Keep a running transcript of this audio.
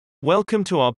Welcome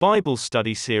to our Bible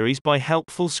study series by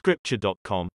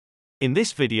helpfulscripture.com. In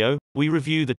this video, we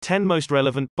review the 10 most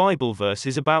relevant Bible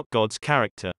verses about God's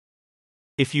character.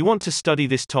 If you want to study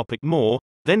this topic more,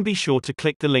 then be sure to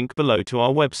click the link below to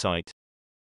our website.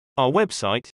 Our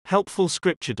website,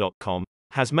 helpfulscripture.com,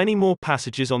 has many more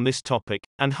passages on this topic,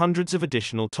 and hundreds of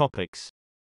additional topics.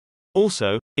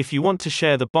 Also, if you want to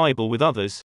share the Bible with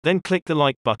others, then click the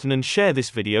like button and share this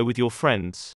video with your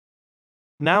friends.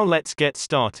 Now let's get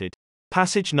started.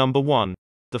 Passage number 1.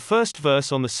 The first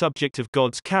verse on the subject of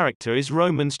God's character is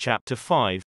Romans chapter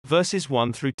 5, verses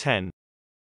 1 through 10.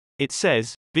 It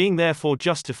says, "Being therefore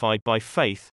justified by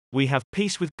faith, we have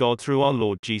peace with God through our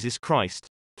Lord Jesus Christ,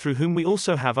 through whom we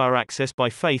also have our access by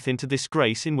faith into this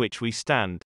grace in which we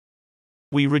stand.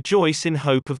 We rejoice in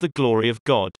hope of the glory of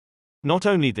God. Not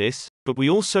only this, but we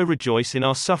also rejoice in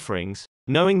our sufferings,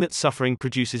 knowing that suffering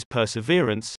produces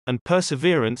perseverance, and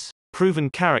perseverance, proven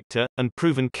character, and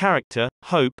proven character,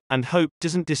 hope, and hope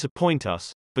doesn't disappoint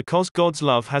us, because God's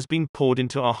love has been poured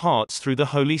into our hearts through the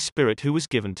Holy Spirit who was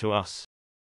given to us.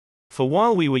 For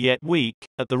while we were yet weak,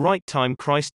 at the right time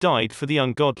Christ died for the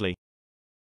ungodly.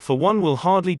 For one will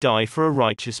hardly die for a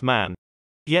righteous man.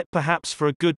 Yet perhaps for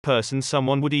a good person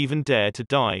someone would even dare to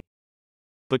die.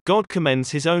 But God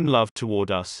commends his own love toward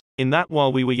us, in that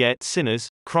while we were yet sinners,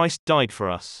 Christ died for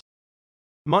us.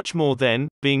 Much more then,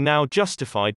 being now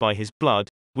justified by his blood,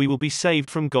 we will be saved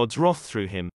from God's wrath through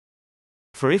him.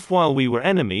 For if while we were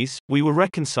enemies, we were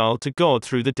reconciled to God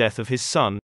through the death of his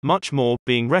Son, much more,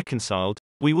 being reconciled,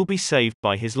 we will be saved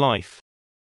by his life."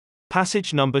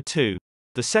 Passage number 2.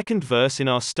 The second verse in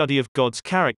our study of God's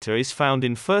character is found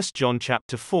in 1 John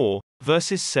chapter 4,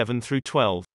 verses 7 through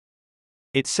 12.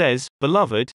 It says,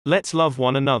 "Beloved, let's love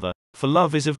one another, for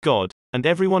love is of God, and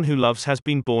everyone who loves has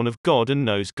been born of God and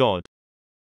knows God.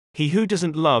 He who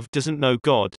doesn't love doesn't know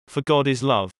God, for God is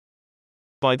love.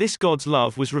 By this God's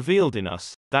love was revealed in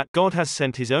us, that God has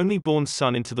sent his only born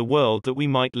Son into the world that we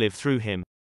might live through him.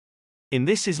 In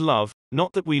this is love,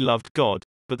 not that we loved God,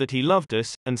 but that he loved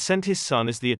us, and sent his Son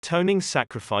as the atoning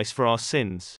sacrifice for our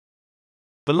sins.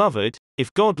 Beloved,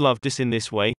 if God loved us in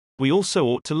this way, we also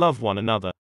ought to love one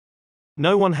another.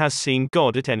 No one has seen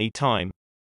God at any time.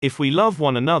 If we love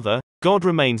one another, God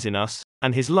remains in us,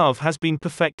 and his love has been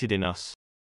perfected in us."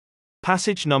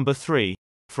 Passage number 3.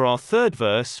 For our third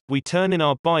verse, we turn in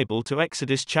our Bible to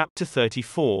Exodus chapter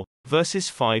 34, verses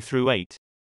 5 through 8.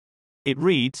 It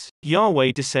reads,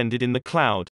 "Yahweh descended in the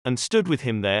cloud, and stood with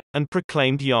him there, and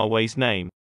proclaimed Yahweh's name.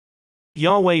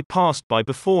 Yahweh passed by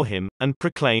before him, and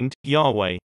proclaimed,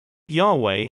 Yahweh.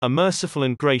 Yahweh, a merciful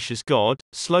and gracious God,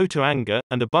 slow to anger,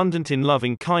 and abundant in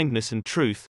loving kindness and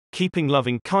truth, keeping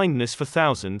loving kindness for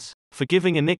thousands,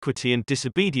 forgiving iniquity and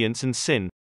disobedience and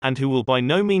sin, and who will by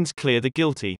no means clear the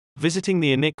guilty, visiting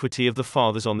the iniquity of the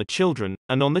fathers on the children,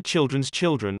 and on the children's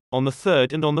children, on the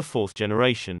third and on the fourth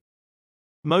generation."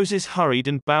 Moses hurried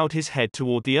and bowed his head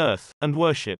toward the earth, and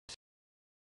worshipped.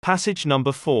 Passage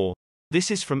number 4.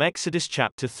 This is from Exodus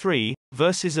chapter 3,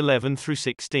 verses 11 through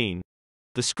 16.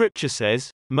 The scripture says,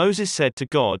 "Moses said to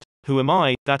God, Who am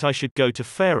I, that I should go to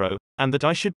Pharaoh, and that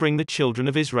I should bring the children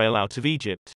of Israel out of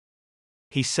Egypt?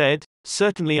 He said,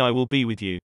 Certainly I will be with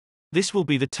you. This will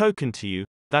be the token to you,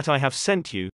 that I have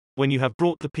sent you. When you have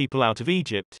brought the people out of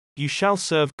Egypt, you shall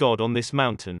serve God on this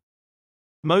mountain."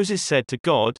 Moses said to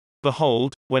God,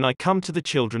 "Behold, when I come to the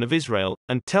children of Israel,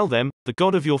 and tell them, The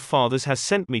God of your fathers has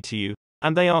sent me to you,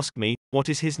 and they ask me, What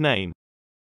is his name?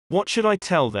 What should I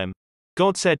tell them?"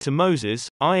 God said to Moses,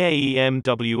 "Iamwhoiam,"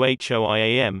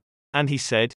 and he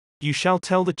said, "You shall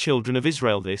tell the children of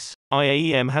Israel this,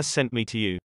 Iam has sent me to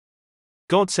you."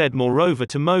 God said moreover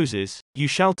to Moses, "You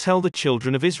shall tell the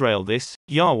children of Israel this,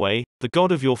 Yahweh, the God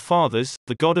of your fathers,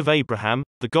 the God of Abraham,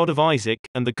 the God of Isaac,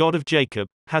 and the God of Jacob,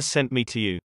 has sent me to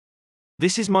you.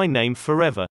 This is my name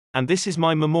forever, and this is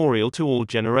my memorial to all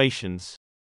generations.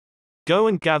 Go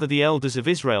and gather the elders of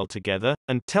Israel together,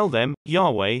 and tell them,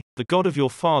 Yahweh, the God of your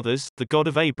fathers, the God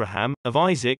of Abraham, of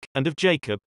Isaac, and of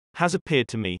Jacob, has appeared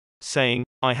to me, saying,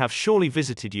 I have surely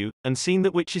visited you, and seen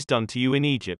that which is done to you in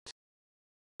Egypt."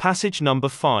 Passage number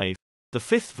 5. The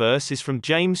fifth verse is from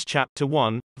James chapter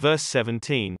 1, verse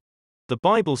 17. The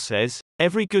Bible says,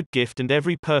 "Every good gift and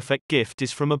every perfect gift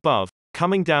is from above,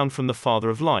 coming down from the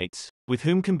Father of lights, with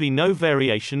whom can be no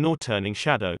variation nor turning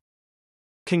shadow."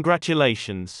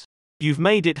 Congratulations! You've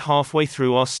made it halfway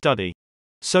through our study.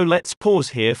 So let's pause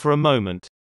here for a moment.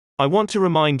 I want to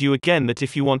remind you again that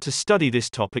if you want to study this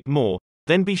topic more,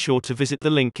 then be sure to visit the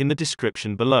link in the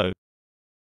description below.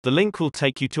 The link will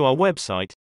take you to our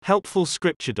website,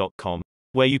 helpfulscripture.com,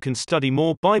 where you can study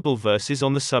more Bible verses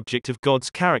on the subject of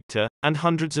God's character, and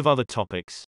hundreds of other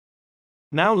topics.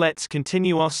 Now let's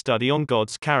continue our study on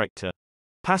God's character.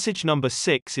 Passage number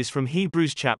 6 is from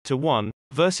Hebrews chapter 1,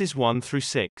 verses 1 through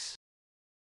 6.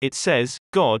 It says,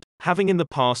 God, having in the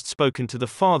past spoken to the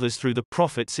fathers through the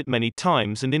prophets at many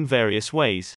times and in various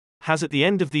ways, has at the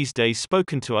end of these days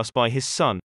spoken to us by his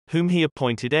Son, whom he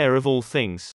appointed heir of all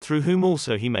things, through whom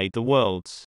also he made the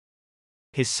worlds.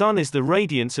 His Son is the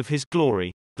radiance of his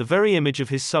glory, the very image of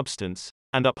his substance,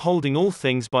 and upholding all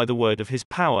things by the word of his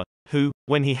power, who,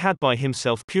 when he had by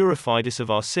himself purified us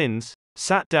of our sins,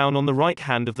 sat down on the right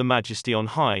hand of the Majesty on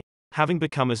high, having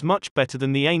become as much better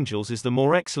than the angels as the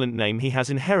more excellent name he has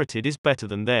inherited is better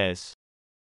than theirs.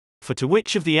 For to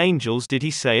which of the angels did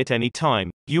he say at any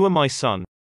time, You are my son?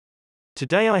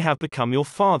 Today I have become your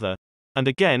father, and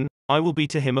again, I will be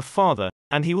to him a father,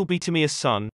 and he will be to me a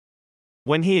son.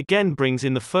 When he again brings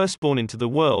in the firstborn into the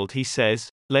world, he says,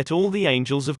 Let all the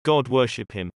angels of God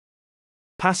worship him.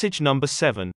 Passage number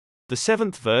 7. The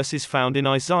 7th verse is found in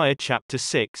Isaiah chapter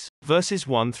 6, verses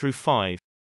 1 through 5.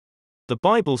 The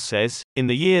Bible says, In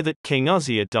the year that King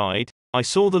Uzziah died, I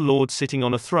saw the Lord sitting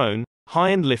on a throne, high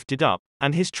and lifted up,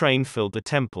 and his train filled the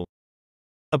temple.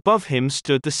 Above him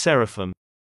stood the seraphim.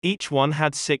 Each one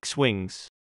had 6 wings.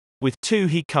 With 2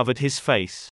 he covered his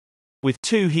face. With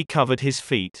 2 he covered his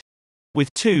feet.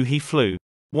 With 2 he flew.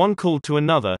 One called to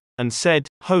another, and said,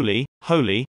 Holy,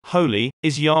 holy, holy,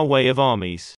 is Yahweh of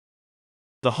armies.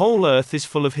 The whole earth is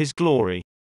full of his glory.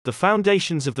 The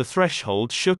foundations of the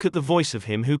threshold shook at the voice of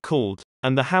him who called,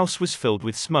 and the house was filled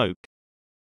with smoke.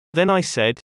 Then I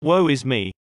said, Woe is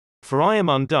me! For I am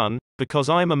undone, because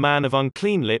I am a man of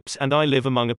unclean lips and I live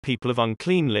among a people of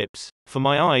unclean lips, for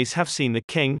my eyes have seen the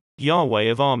King, Yahweh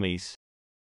of armies.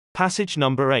 Passage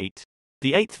number 8.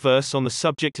 The 8th verse on the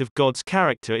subject of God's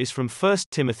character is from 1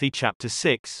 Timothy chapter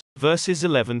 6, verses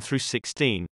 11 through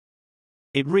 16.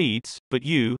 It reads, But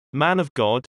you, man of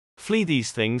God, flee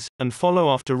these things, and follow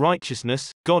after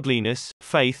righteousness, godliness,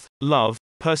 faith, love,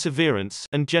 perseverance,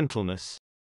 and gentleness.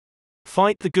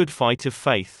 Fight the good fight of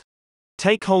faith.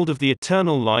 Take hold of the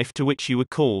eternal life to which you were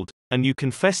called, and you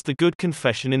confessed the good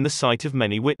confession in the sight of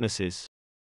many witnesses.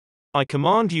 I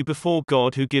command you before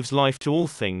God who gives life to all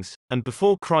things, and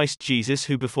before Christ Jesus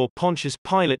who before Pontius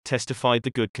Pilate testified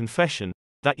the good confession,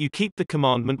 that you keep the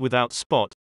commandment without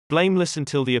spot, blameless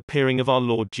until the appearing of our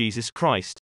Lord Jesus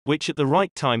Christ, which at the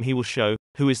right time he will show,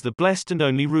 who is the blessed and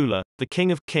only ruler, the King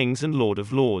of kings and Lord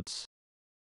of lords.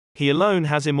 He alone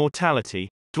has immortality,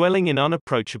 dwelling in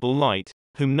unapproachable light,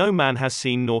 whom no man has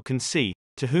seen nor can see,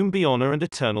 to whom be honor and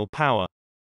eternal power.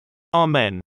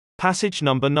 Amen. Passage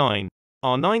number 9.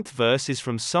 Our 9th verse is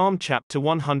from Psalm chapter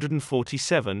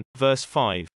 147, verse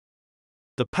 5.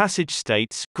 The passage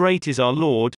states, Great is our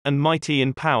Lord, and mighty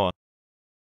in power.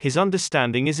 His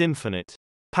understanding is infinite.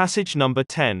 Passage number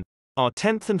 10. Our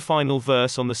 10th and final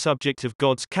verse on the subject of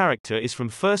God's character is from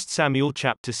 1 Samuel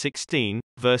chapter 16,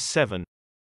 verse 7.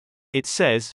 It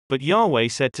says, But Yahweh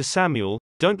said to Samuel,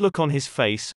 Don't look on his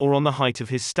face, or on the height of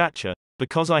his stature,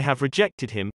 because I have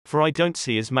rejected him, for I don't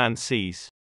see as man sees.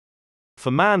 For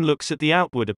man looks at the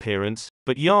outward appearance,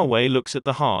 but Yahweh looks at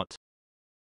the heart.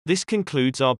 This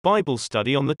concludes our Bible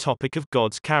study on the topic of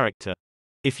God's character.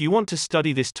 If you want to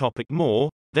study this topic more,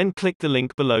 then click the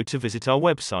link below to visit our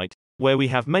website, where we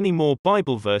have many more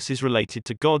Bible verses related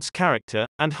to God's character,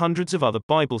 and hundreds of other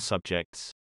Bible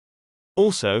subjects.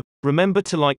 Also, remember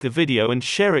to like the video and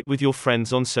share it with your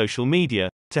friends on social media,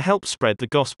 to help spread the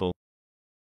gospel.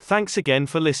 Thanks again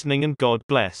for listening and God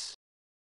bless.